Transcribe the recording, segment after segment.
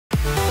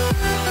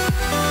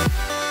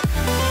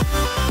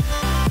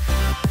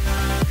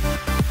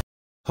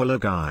Hello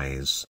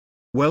guys.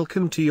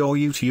 Welcome to your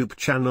YouTube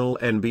channel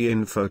NB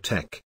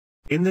InfoTech.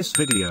 In this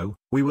video,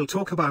 we will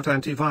talk about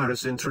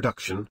antivirus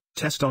introduction,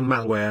 test on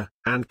malware,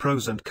 and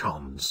pros and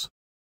cons.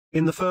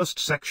 In the first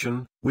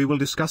section, we will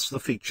discuss the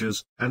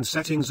features and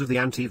settings of the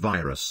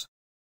antivirus.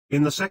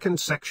 In the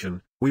second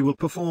section, we will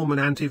perform an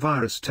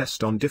antivirus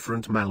test on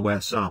different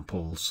malware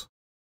samples.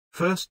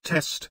 First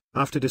test,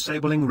 after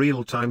disabling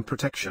real-time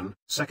protection,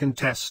 second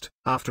test,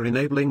 after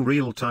enabling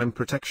real-time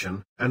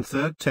protection, and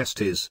third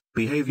test is,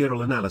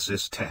 behavioral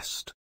analysis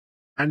test.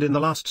 And in the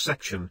last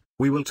section,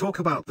 we will talk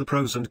about the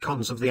pros and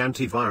cons of the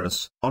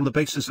antivirus, on the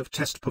basis of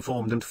test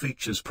performed and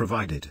features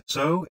provided.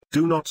 So,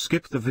 do not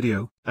skip the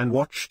video, and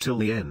watch till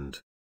the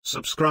end.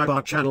 Subscribe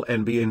our channel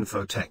NB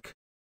Infotech.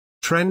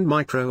 Trend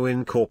Micro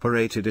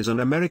Incorporated is an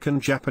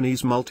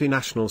American-Japanese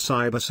multinational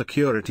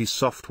cybersecurity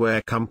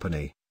software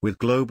company, with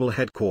global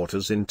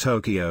headquarters in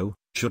Tokyo,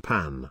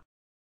 Japan.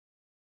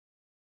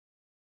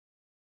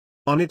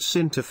 On its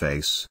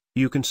interface,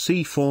 you can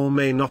see four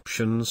main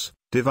options: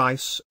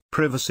 device,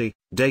 privacy,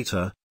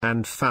 data,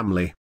 and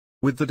family.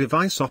 With the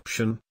device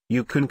option,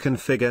 you can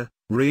configure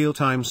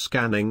real-time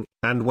scanning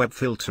and web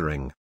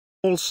filtering.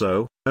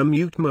 Also, a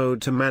mute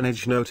mode to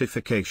manage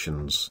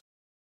notifications.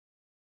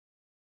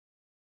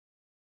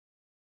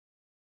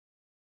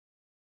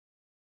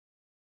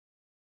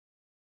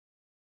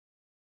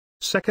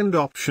 Second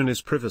option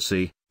is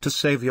privacy, to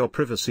save your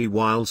privacy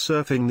while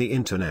surfing the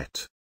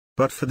internet.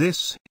 But for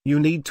this, you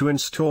need to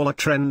install a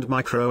Trend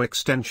Micro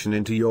extension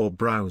into your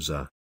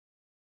browser.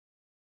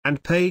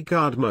 And pay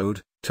guard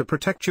mode, to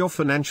protect your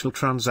financial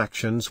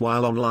transactions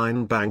while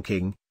online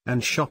banking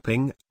and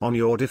shopping on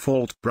your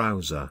default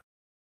browser.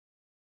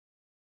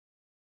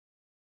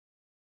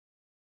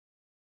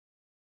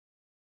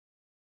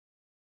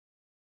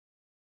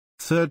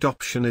 Third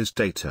option is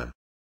data.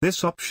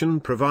 This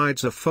option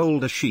provides a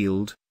folder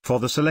shield for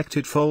the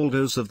selected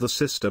folders of the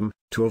system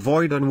to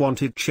avoid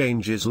unwanted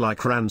changes like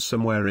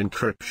ransomware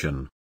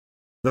encryption.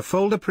 The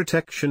folder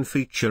protection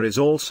feature is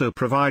also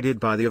provided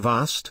by the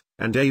Avast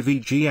and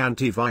AVG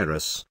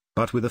antivirus,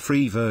 but with a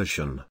free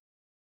version.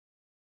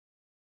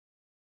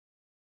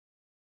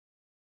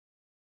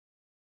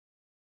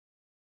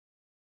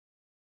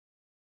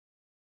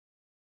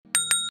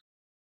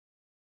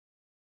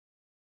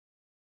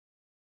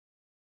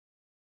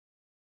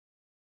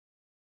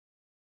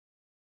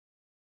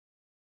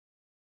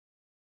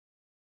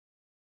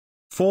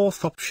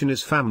 Fourth option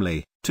is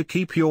family, to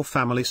keep your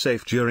family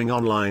safe during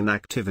online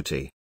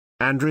activity.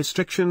 And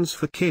restrictions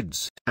for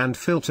kids, and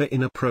filter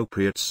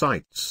inappropriate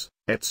sites,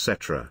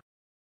 etc.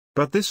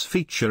 But this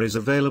feature is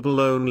available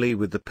only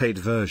with the paid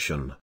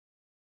version.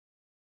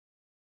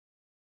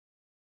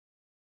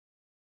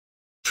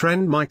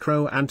 Trend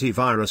Micro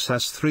Antivirus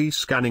has three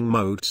scanning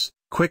modes: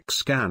 quick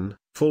scan,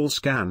 full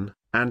scan,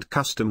 and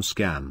custom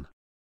scan.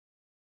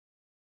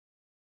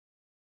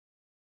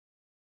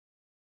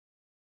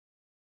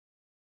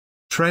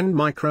 Trend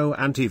Micro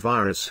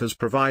Antivirus has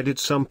provided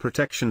some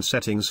protection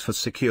settings for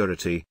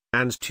security,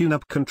 and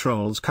tune-up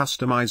controls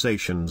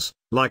customizations,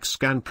 like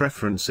scan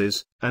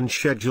preferences, and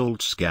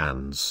scheduled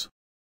scans.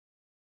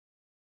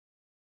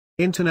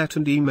 Internet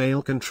and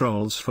email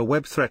controls for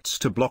web threats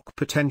to block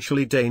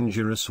potentially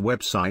dangerous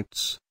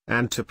websites,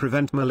 and to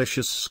prevent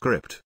malicious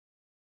script,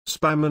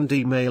 spam and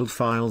emailed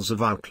files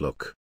of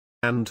Outlook,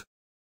 and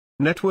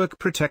network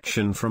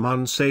protection from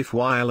unsafe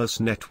wireless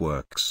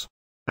networks.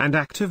 And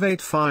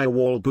activate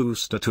Firewall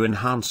Booster to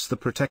enhance the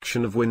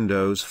protection of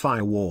Windows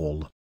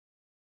Firewall.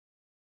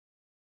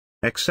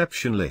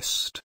 Exception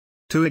list.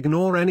 To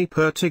ignore any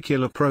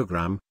particular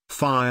program,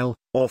 file,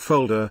 or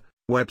folder,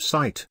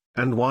 website,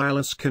 and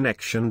wireless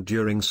connection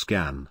during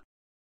scan.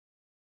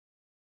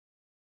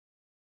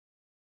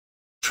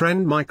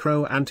 Trend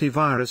Micro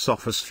Antivirus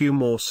offers few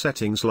more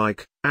settings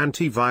like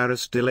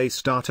antivirus delay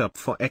startup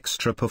for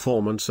extra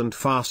performance and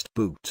fast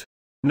boot.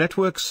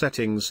 Network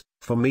settings,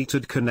 for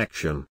metered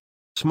connection.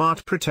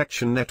 Smart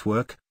Protection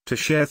Network, to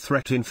share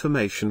threat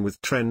information with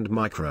Trend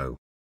Micro.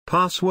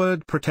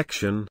 Password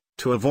protection,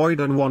 to avoid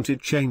unwanted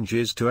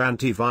changes to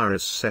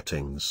antivirus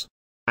settings.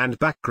 And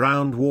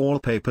background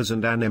wallpapers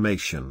and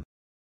animation.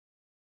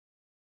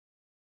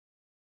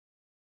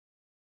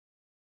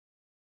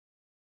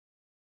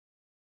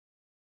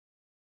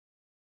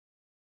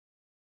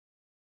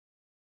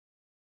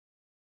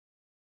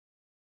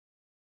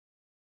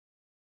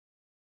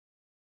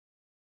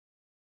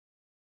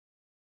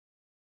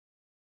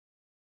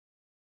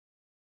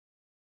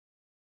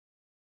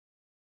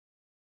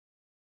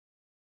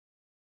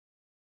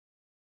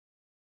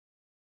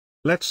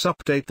 Let's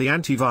update the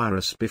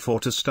antivirus before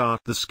to start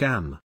the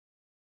scan.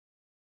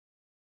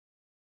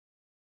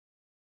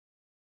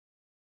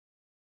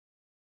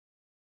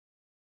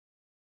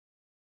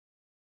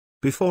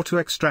 Before to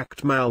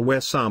extract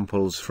malware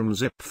samples from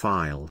zip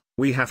file,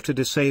 we have to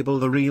disable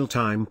the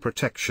real-time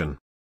protection.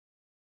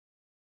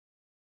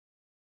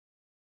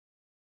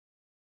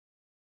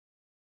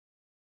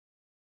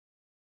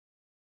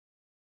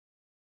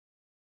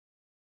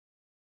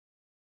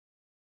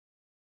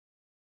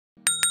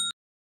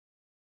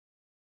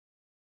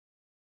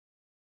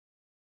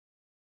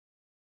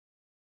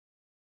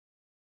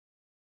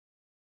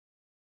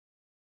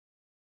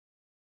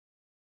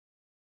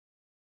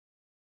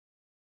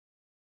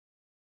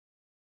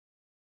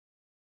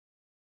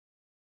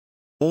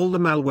 All the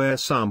malware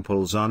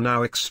samples are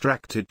now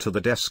extracted to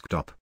the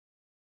desktop.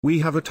 We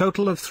have a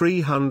total of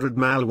 300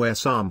 malware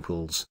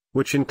samples,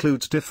 which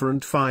includes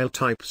different file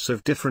types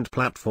of different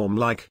platform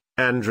like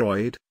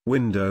Android,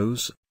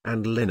 Windows,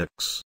 and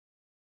Linux.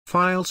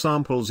 File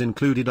samples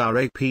included are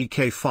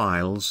APK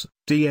files,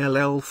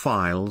 DLL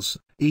files,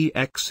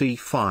 EXE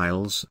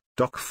files,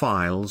 doc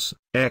files,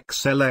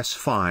 XLS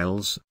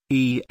files,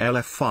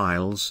 ELF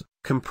files,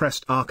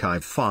 compressed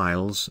archive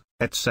files,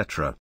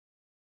 etc.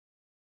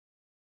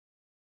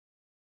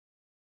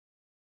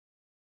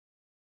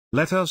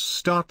 Let us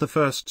start the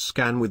first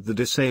scan with the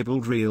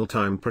disabled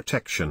real-time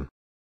protection.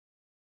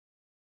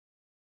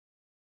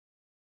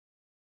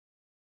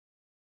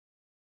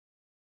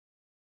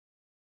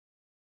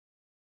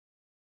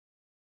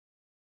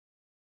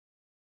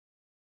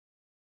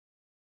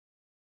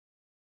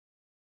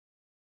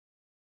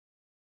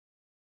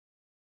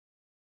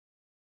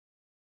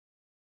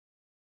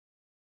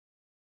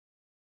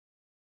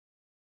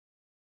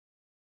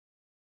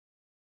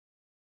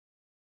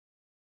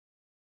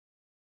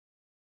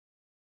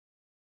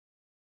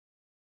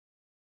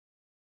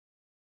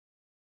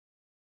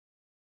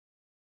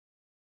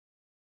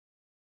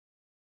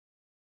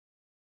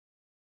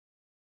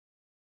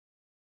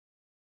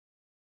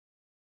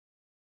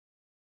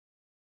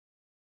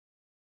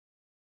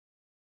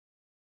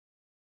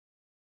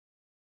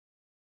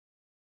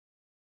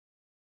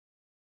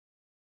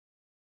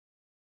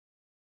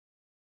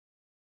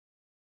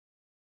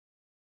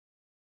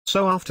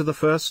 So after the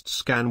first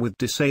scan with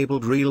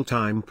disabled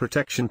real-time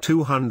protection,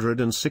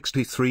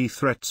 263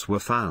 threats were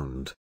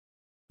found.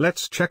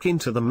 Let's check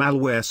into the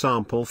malware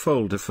sample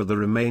folder for the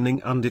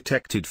remaining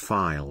undetected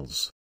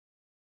files.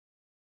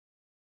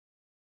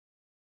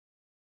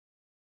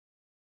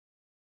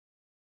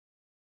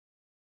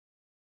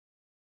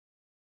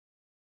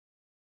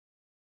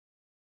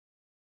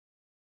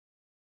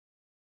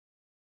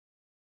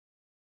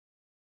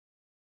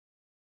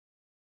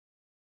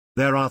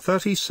 There are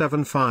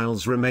 37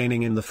 files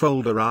remaining in the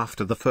folder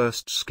after the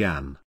first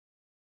scan.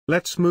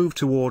 Let's move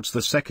towards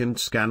the second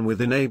scan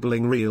with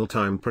enabling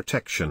real-time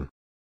protection.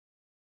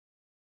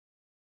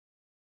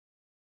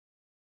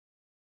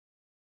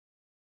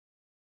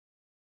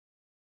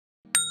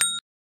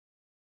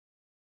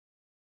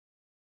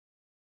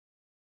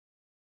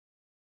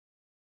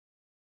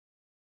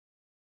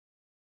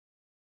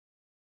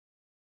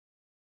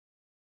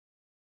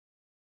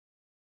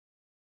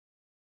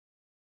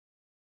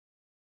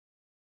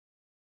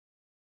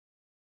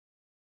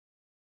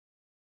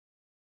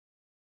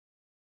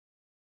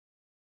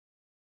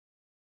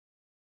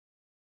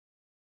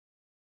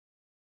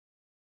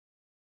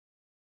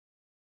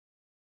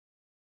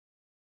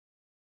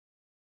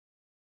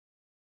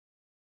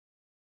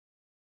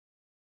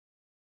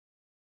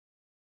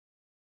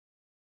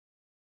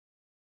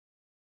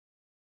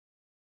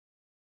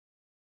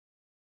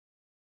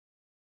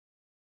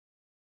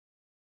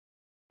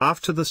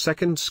 After the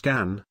second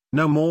scan,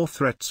 no more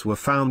threats were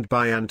found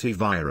by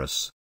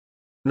antivirus.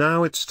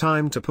 Now it's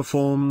time to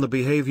perform the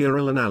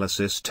behavioral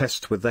analysis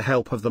test with the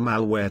help of the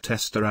malware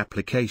tester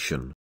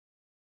application.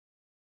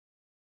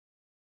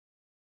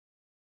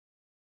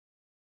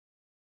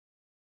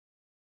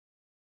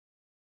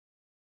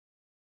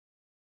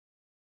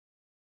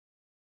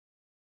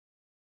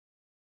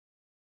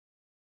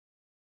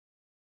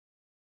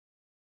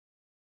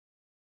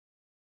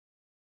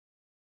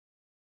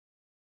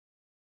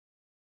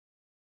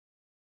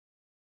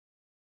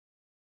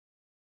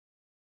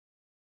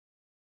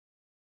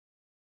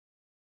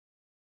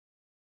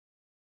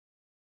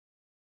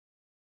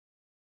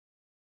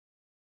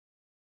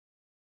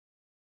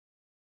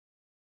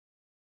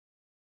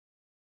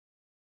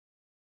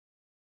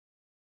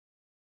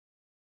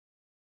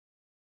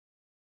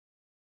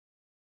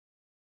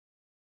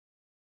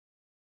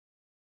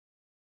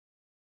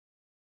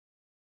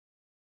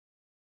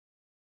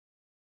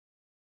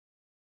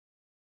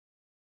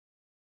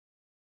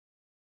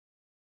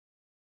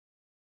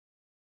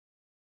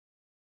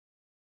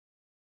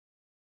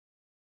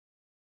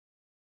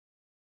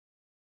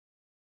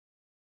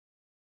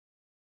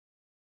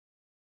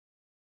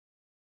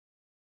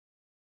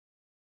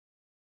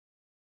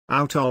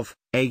 Out of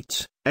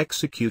 8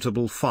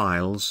 executable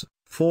files,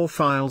 4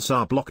 files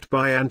are blocked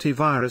by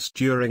antivirus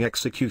during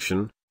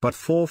execution, but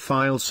 4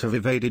 files have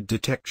evaded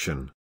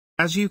detection.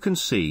 As you can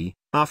see,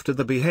 after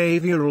the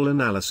behavioral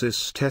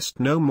analysis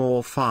test, no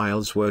more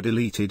files were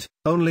deleted,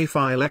 only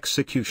file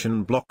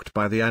execution blocked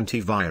by the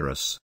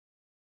antivirus.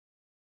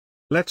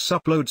 Let's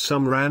upload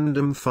some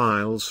random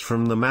files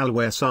from the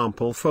malware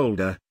sample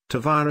folder to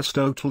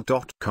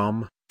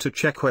VirusTotal.com to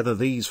check whether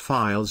these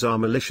files are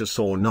malicious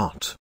or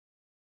not.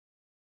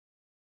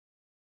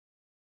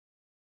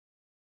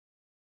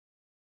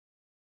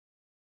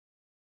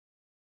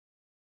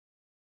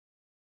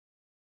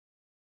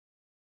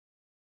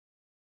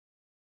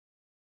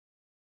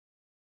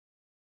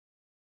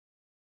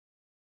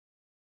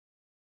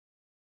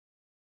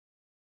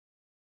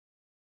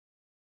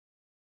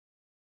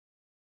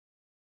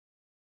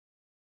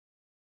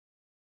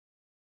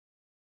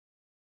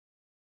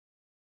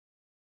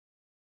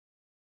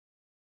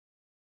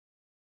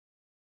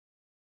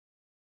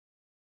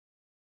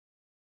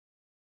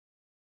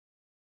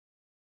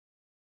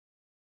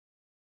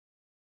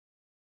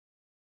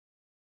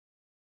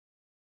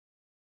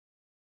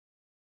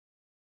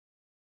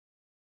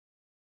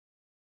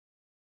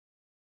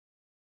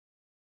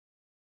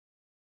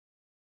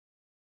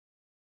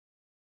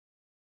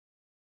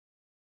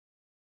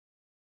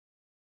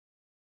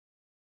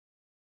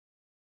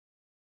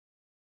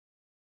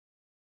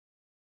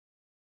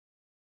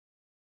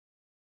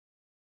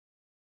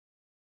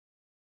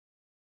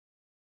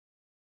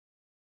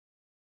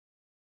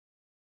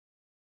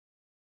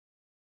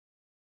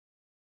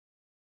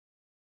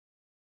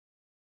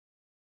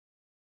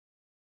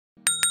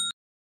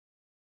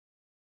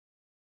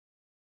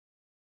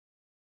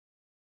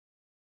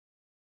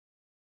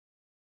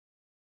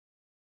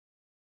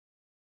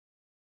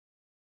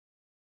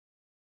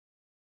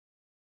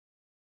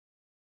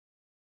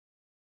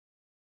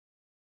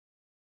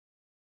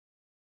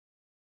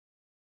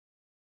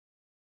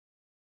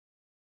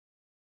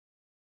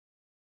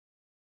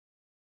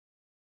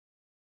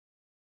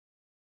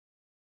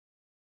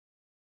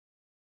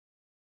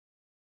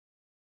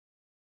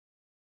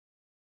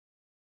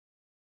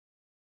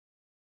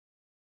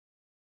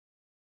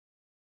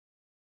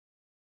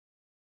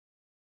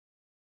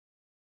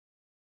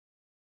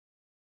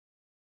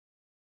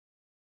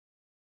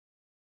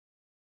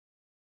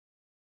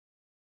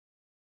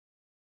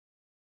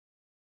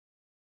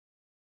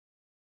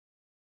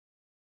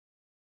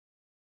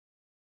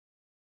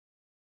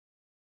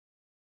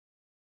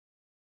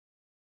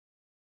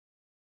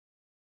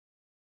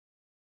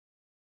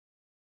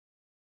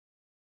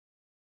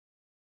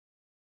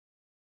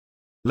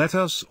 Let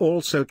us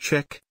also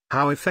check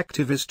how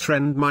effective is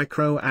Trend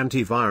Micro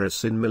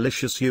Antivirus in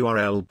malicious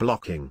URL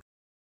blocking.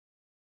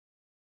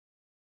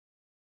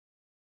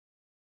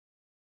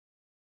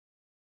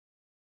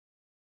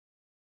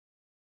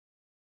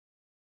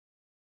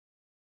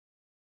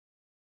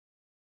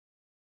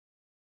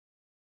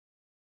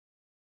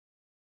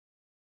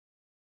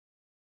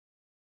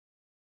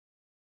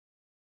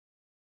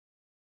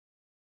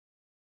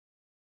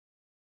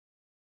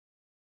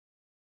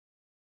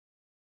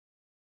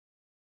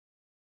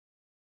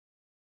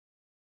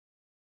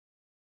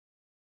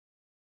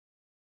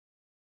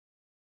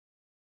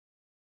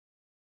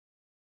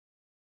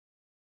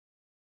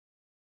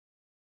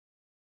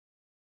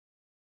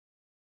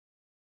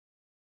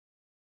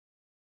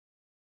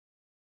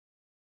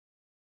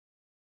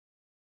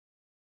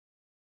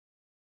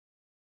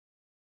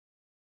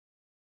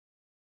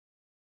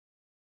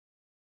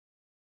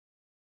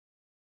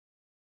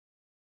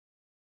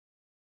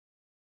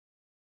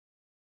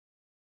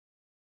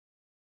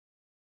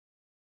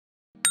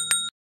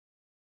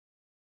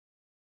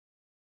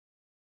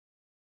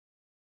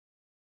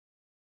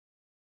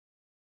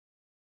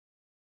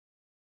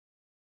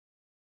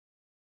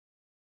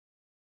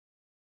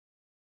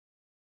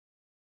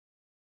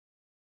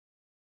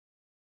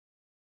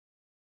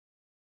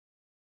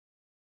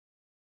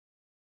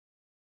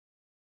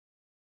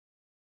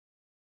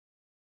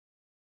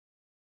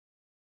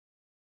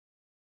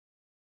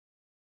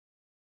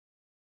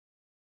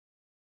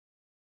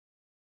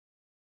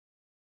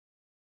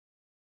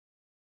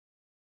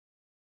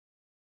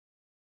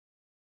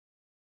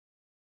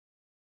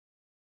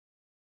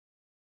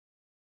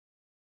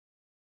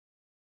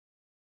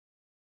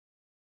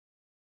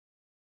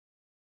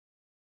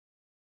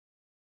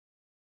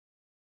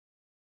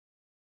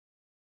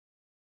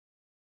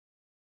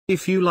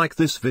 If you like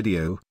this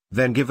video,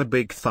 then give a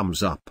big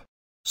thumbs up.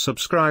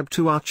 Subscribe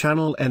to our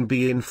channel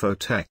NB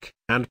InfoTech,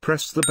 and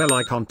press the bell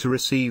icon to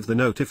receive the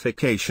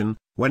notification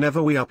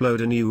whenever we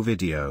upload a new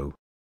video.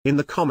 In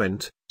the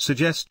comment,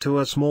 suggest to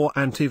us more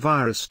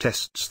antivirus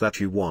tests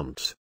that you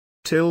want.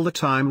 Till the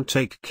time,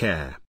 take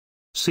care.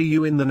 See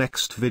you in the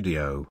next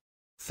video.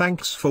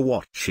 Thanks for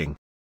watching.